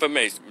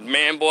 information.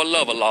 Man-boy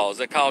lover laws.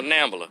 They're called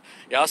NAMBLA.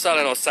 Y'all saw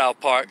that on South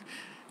Park.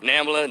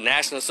 NAMBLA,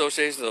 National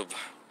Association of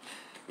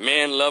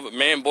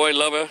Man-Boy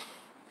Lover,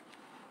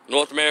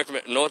 North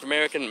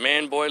American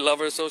Man-Boy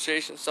Lover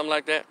Association, something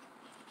like that.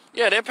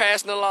 Yeah, they're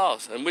passing the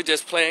laws, and we're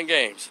just playing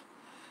games.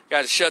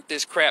 Got to shut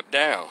this crap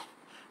down.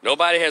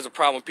 Nobody has a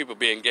problem with people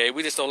being gay.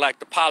 We just don't like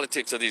the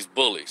politics of these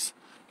bullies.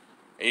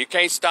 And you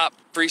can't stop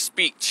free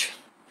speech.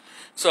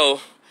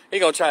 So he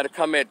gonna try to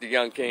come at the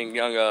young king,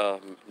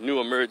 new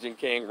emerging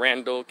king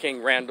Randall.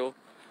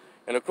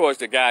 And of course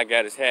the guy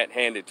got his hat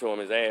handed to him,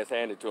 his ass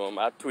handed to him.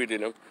 I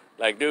tweeted him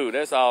like, dude,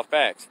 that's all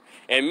facts.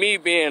 And me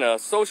being a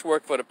social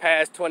worker for the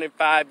past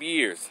 25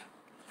 years,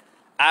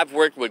 I've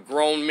worked with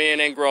grown men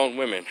and grown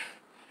women.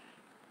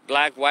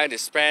 Black, white,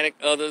 Hispanic,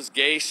 others,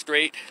 gay,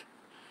 straight,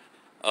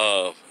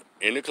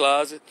 in the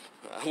closet.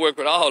 I work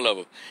with all of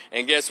them.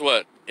 And guess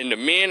what? In the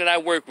men that I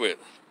work with,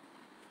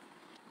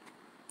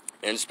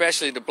 and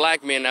especially the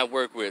black men I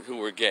work with who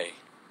were gay,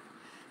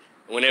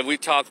 whenever we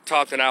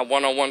talked in our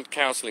one-on-one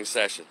counseling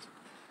sessions,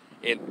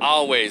 it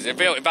always,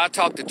 if I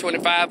talked to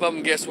 25 of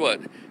them, guess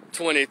what?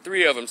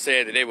 23 of them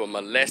said that they were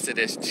molested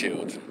as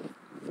children.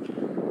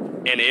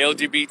 And the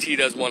LGBT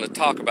doesn't want to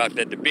talk about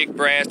that. The big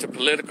brass, the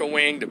political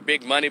wing, the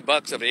big money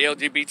bucks of the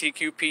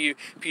LGBTQPs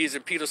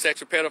and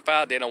pedosexual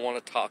pedophile, they don't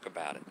want to talk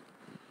about it.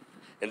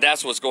 And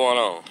that's what's going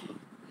on.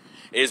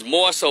 It's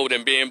more so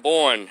than being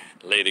born,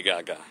 Lady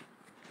Gaga,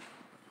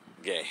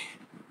 gay.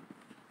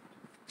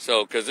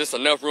 So, because there's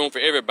enough room for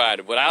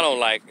everybody. What I don't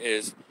like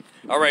is,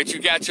 all right, you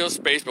got your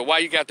space, but why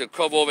you got to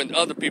cover over in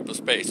other people's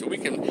space? So we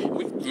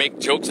make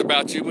jokes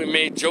about you. We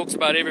made jokes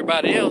about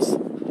everybody else.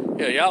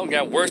 Yeah, y'all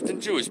got worse than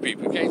Jewish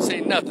people. You can't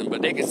say nothing,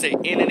 but they can say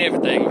any and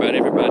everything about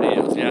everybody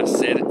else. Yeah, I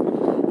said it.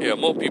 Yeah,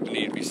 more people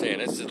need to be saying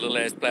it. That's just a little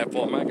ass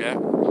platform I got.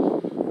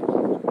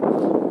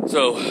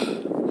 So,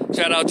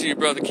 shout out to you,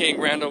 brother King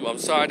Randall. I'm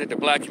sorry that the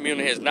black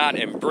community has not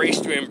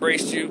embraced you,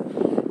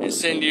 and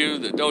send you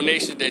the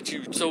donations that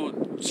you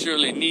so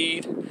surely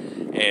need,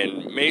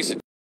 and may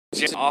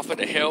suggest offer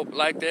to help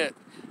like that.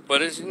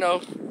 But as you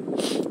know,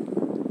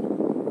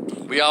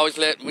 we always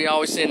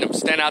send them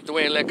stand out the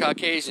way and let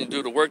Caucasians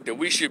do the work that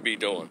we should be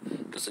doing.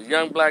 Just a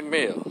young black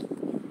male.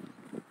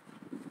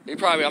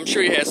 I'm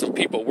sure he has some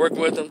people work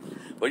with him,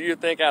 but you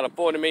think out of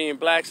 40 million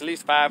blacks, at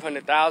least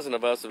 500,000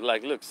 of us are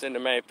like, look, send the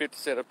man 50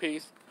 cents a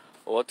piece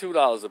or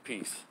 $2 a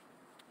piece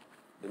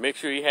to make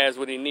sure he has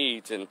what he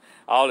needs, and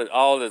all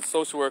the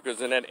social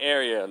workers in that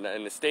area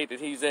and the state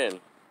that he's in,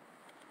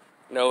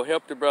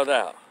 help the brother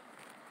out.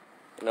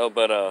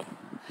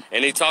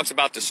 And he talks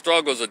about the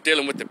struggles of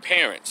dealing with the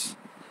parents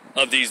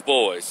of these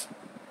boys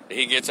that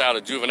he gets out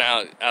of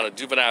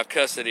juvenile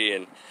custody,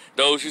 and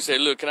those who say,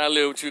 look, can I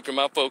live with you because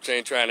my folks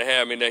ain't trying to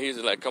have me now. He's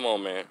like, come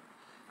on, man.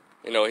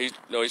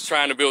 He's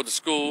trying to build a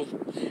school,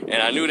 and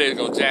I knew they was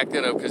going to jack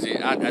that up because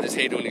I just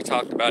hate when he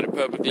talked about it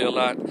publicly a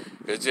lot,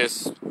 because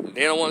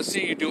they don't want to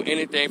see you do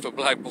anything for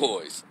black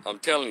boys. I'm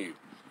telling you.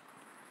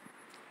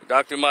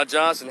 Dr. Umar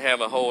Johnson had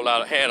a whole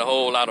lot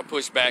of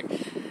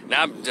pushback,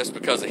 not just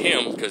because of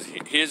him, because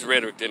his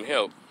rhetoric didn't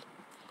help,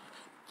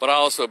 but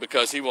also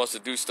because he wants to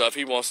do stuff.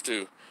 He wants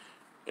to,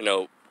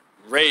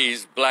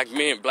 raise black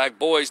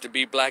boys to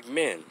be black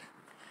men.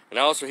 And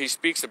also he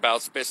speaks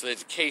about special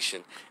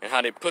education and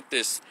how they put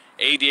this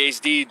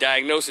ADHD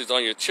diagnosis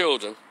on your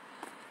children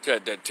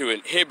to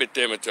inhibit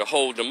them and to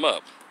hold them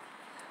up.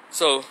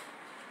 So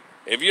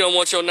if you don't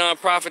want your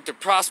nonprofit to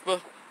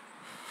prosper,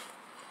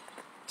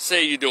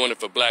 say you're doing it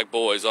for black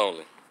boys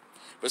only.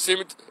 But see,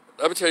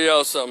 let me tell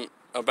y'all something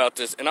about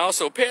this. And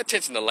also pay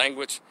attention to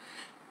language.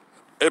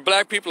 Hey,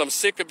 black people, I'm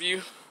sick of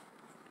you.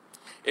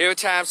 Every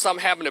time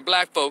something happens to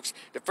black folks,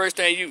 the first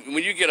thing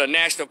when you get a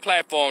national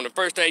platform, the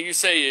first thing you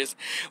say is,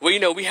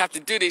 well, we have to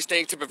do these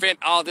things to prevent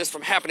all this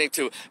from happening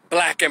to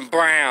black and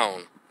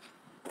brown.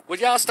 Would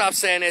y'all stop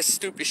saying that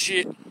stupid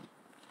shit?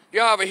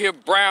 Y'all ever hear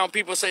brown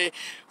people say,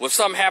 when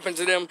something happens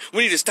to them,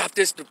 we need to stop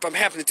this from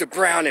happening to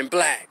brown and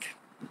black?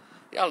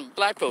 Y'all,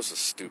 black folks are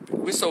stupid.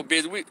 We're so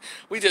busy.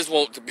 We just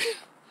want to be,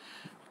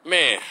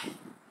 man,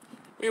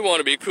 we want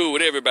to be cool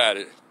with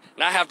everybody.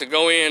 And I have to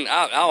go in,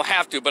 I don't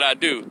have to, but I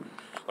do.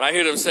 When I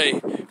hear them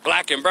say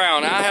black and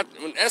brown,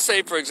 let's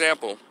say, for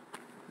example,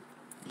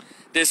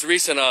 this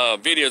recent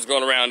video is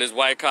going around, this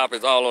white cop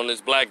is all on this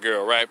black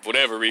girl, right, for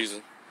whatever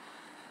reason.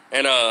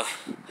 And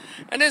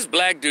this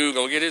black dude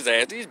gonna get his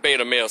ass. These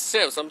beta male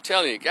simps, I'm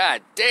telling you,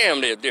 god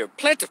damn, they're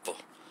plentiful.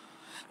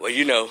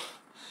 Well,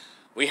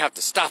 we have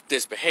to stop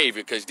this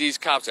behavior because these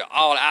cops are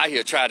all out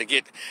here trying to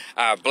get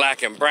our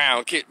black and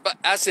brown kids. But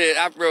I said,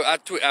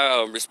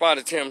 I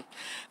responded to him.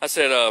 I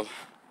said,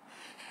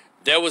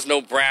 there was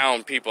no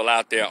brown people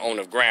out there on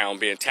the ground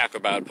being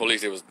tackled by the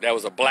police. That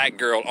was a black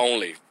girl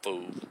only,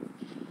 fool.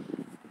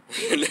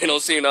 And they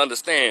don't seem to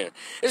understand.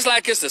 It's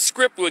like it's a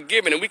script we're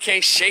given and we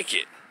can't shake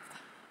it.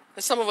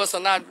 And some of us are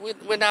not,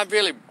 we're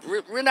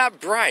not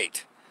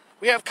bright.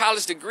 We have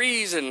college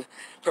degrees and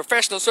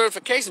professional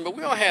certification, but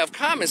we don't have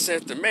common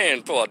sense to,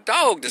 man, for a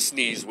dog to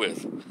sneeze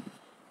with.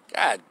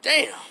 God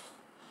damn.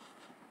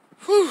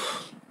 Whew.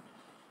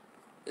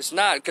 It's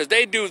not, because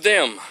they do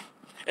them.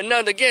 And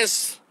nothing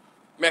against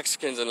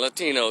Mexicans and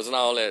Latinos and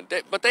all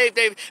that. But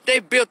they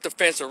built the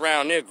fence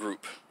around their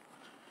group.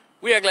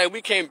 We act like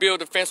we can't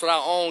build a fence with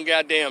our own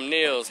goddamn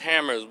nails,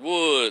 hammers,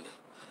 wood.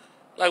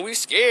 Like we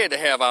scared to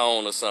have our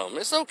own or something.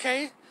 It's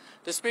okay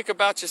to speak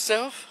about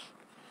yourself.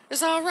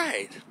 It's all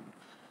right.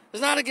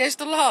 It's not against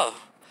the law.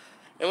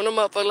 And when them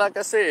motherfuckers, like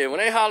I said, when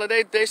they holler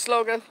they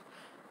slogan,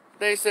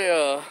 they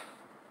say,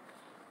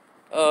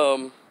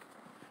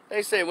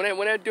 they say when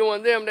they're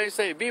doing them, they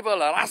say "Viva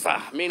la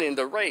raza," meaning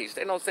the race.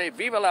 They don't say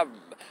 "Viva la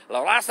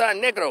raza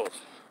negros."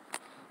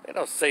 They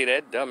don't say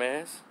that,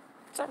 dumbass.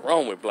 What's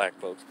wrong with black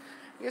folks?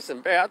 It's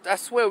embarrassing. I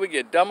swear we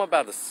get dumber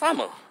by the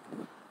summer.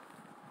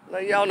 Now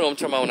y'all know what I'm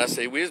talking about when I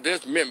say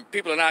there's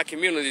people in our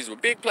communities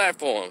with big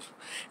platforms.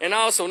 And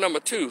also, number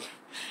 2,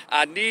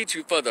 I need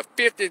you for the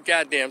 50th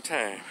goddamn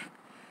time,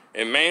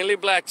 and mainly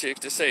black chicks,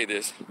 to say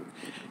this.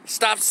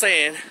 Stop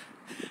saying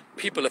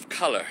people of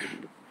color.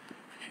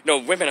 No,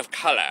 women of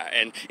color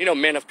and,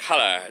 men of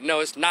color. No,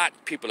 it's not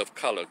people of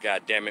color,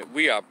 goddammit.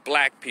 We are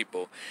black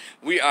people.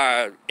 We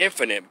are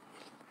infinite,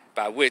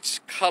 by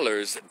which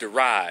colors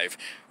derive.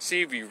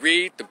 See, if you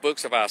read the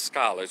books of our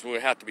scholars, we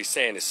would have to be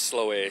saying this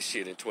slow-ass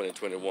shit in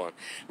 2021.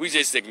 We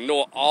just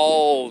ignore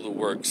all the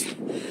works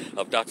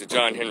of Dr.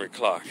 John Henry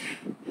Clark,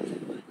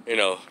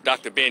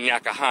 Dr. Ben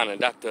Yakahana,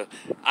 Dr.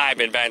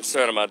 Ivan Van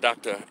Sertima,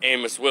 Dr.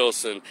 Amos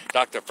Wilson,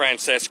 Dr.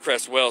 Frances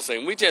Cress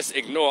Welsing. We just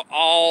ignore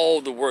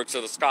all the works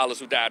of the scholars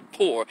who died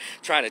poor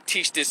trying to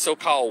teach this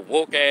so-called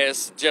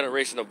woke-ass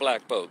generation of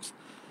black folks.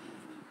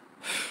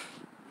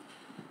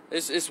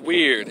 It's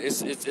weird.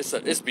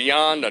 It's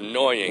beyond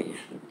annoying.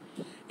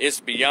 It's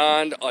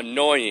beyond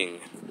annoying.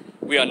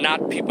 We are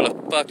not people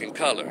of fucking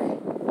color.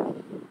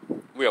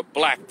 We are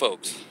black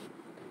folks.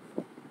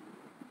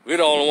 We're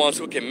the only ones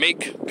who can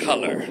make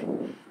color.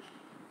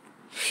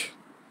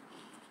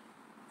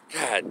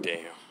 God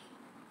damn.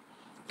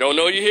 Don't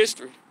know your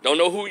history. Don't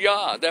know who you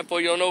are.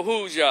 Therefore, you don't know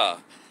who's you are.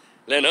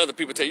 Letting other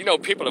people tell you,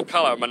 people of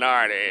color are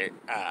minority.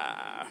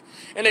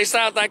 And they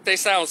sound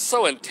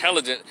so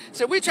intelligent.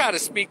 So we try to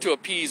speak to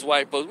appease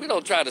white folks. We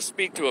don't try to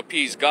speak to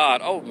appease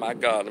God. Oh my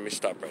God, let me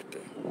stop right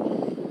there.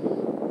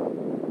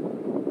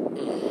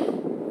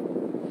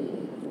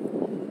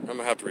 I'm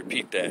gonna have to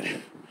repeat that.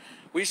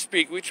 We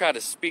try to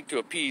speak to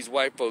appease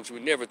white folks. We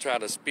never try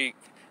to speak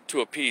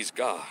to appease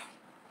God.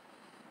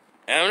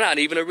 And I'm not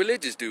even a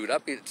religious dude.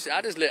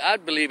 I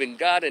believe in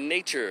God and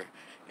nature,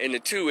 and the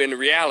two, in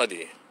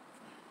reality.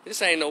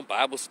 This ain't no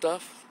Bible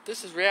stuff.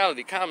 This is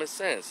reality, common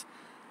sense.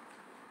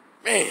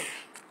 Man,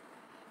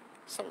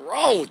 something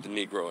wrong with the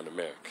Negro in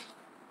America.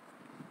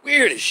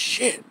 Weird as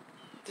shit.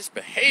 This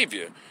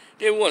behavior.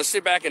 They want to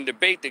sit back and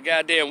debate the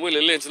goddamn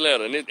Willie Lynch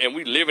letter, and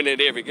we living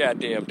it every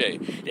goddamn day.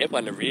 That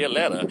wasn't a real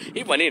letter.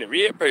 He wasn't even a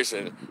real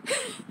person.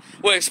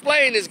 Well,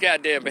 explain this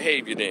goddamn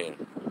behavior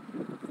then.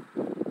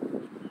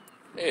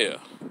 Yeah.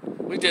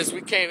 We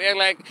can't act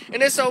like,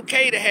 and it's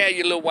okay to have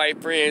your little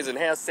white friends and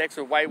have sex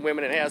with white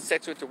women and have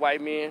sex with your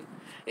white men.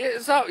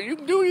 It's all, you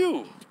can do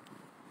you.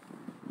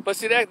 But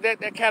see, that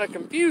kind of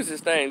confuses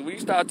things. When you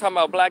start talking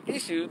about black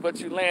issues, but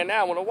you laying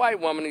down with a white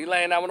woman and you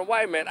laying down with a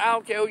white man. I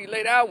don't care who you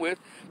lay down with,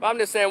 but I'm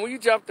just saying, when you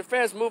jump the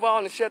fence, move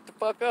on and shut the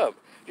fuck up.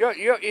 Your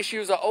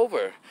issues are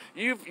over.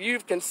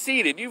 You've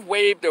conceded. You've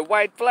waved the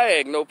white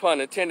flag, no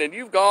pun intended.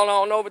 You've gone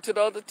on over to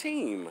the other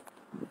team.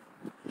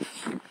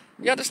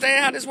 You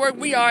understand how this works?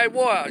 We are at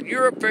war.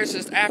 Europe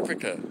versus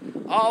Africa.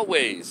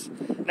 Always.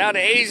 Now the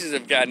Asians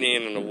have gotten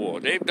in the war.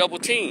 They've double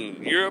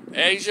teamed Europe,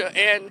 Asia,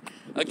 and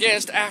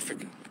against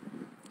Africa.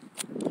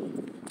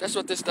 That's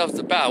what this stuff's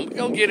about. We're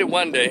going to get it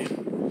one day.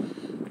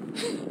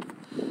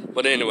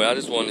 But anyway, I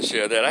just wanted to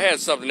share that. I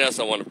had something else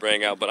I want to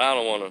bring out, but I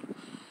don't want to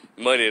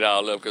muddy it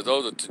all up because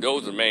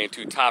those are the main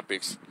 2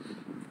 topics.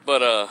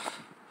 But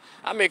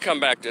I may come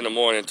back in the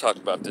morning and talk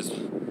about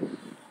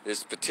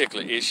this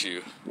particular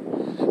issue.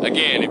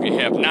 Again, if you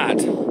have not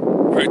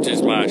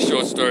purchased my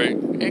short story,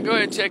 hey, go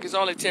ahead and check. It's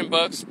only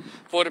 $10.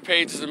 40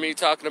 pages of me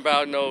talking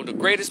about, the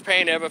greatest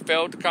pain I ever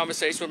felt, the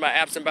conversation with my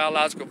absent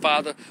biological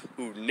father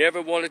who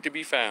never wanted to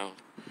be found.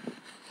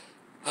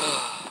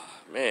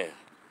 Man,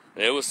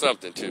 and it was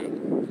something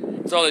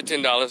too. It's only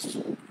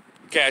 $10.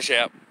 Cash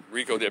App,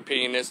 Rico the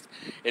Opinionist.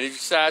 And if you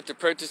decide to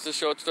purchase the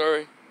short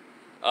story,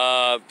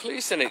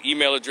 please send an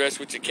email address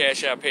with your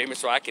Cash App payment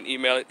so I can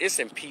email it. It's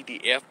in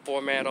PDF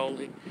format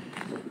only.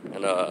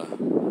 And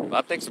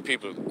I think some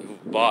people who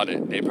bought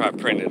it, they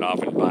probably printed it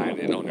off and buying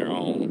it on their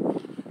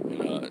own.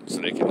 And, so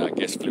they can, I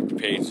guess, flip the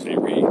pages they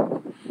read.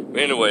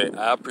 But anyway,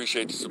 I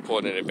appreciate the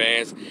support in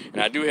advance.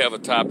 And I do have a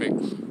topic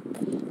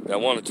that I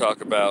want to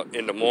talk about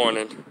in the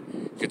morning.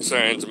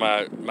 Concerns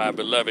my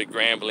beloved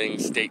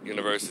Grambling State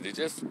University.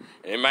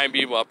 It might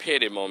be a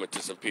petty moment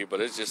to some people.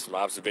 It's just some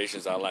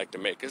observations I like to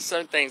make. There's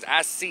certain things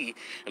I see,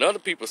 and other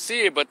people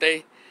see it, but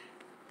they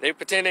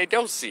pretend they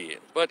don't see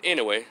it. But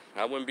anyway,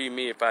 I wouldn't be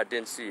me if I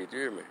didn't see it. You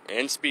hear me?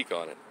 And speak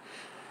on it.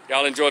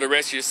 Y'all enjoy the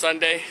rest of your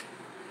Sunday.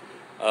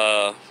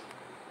 Yeah,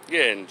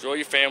 enjoy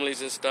your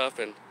families and stuff,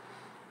 and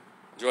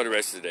enjoy the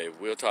rest of the day.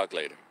 We'll talk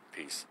later.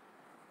 Peace.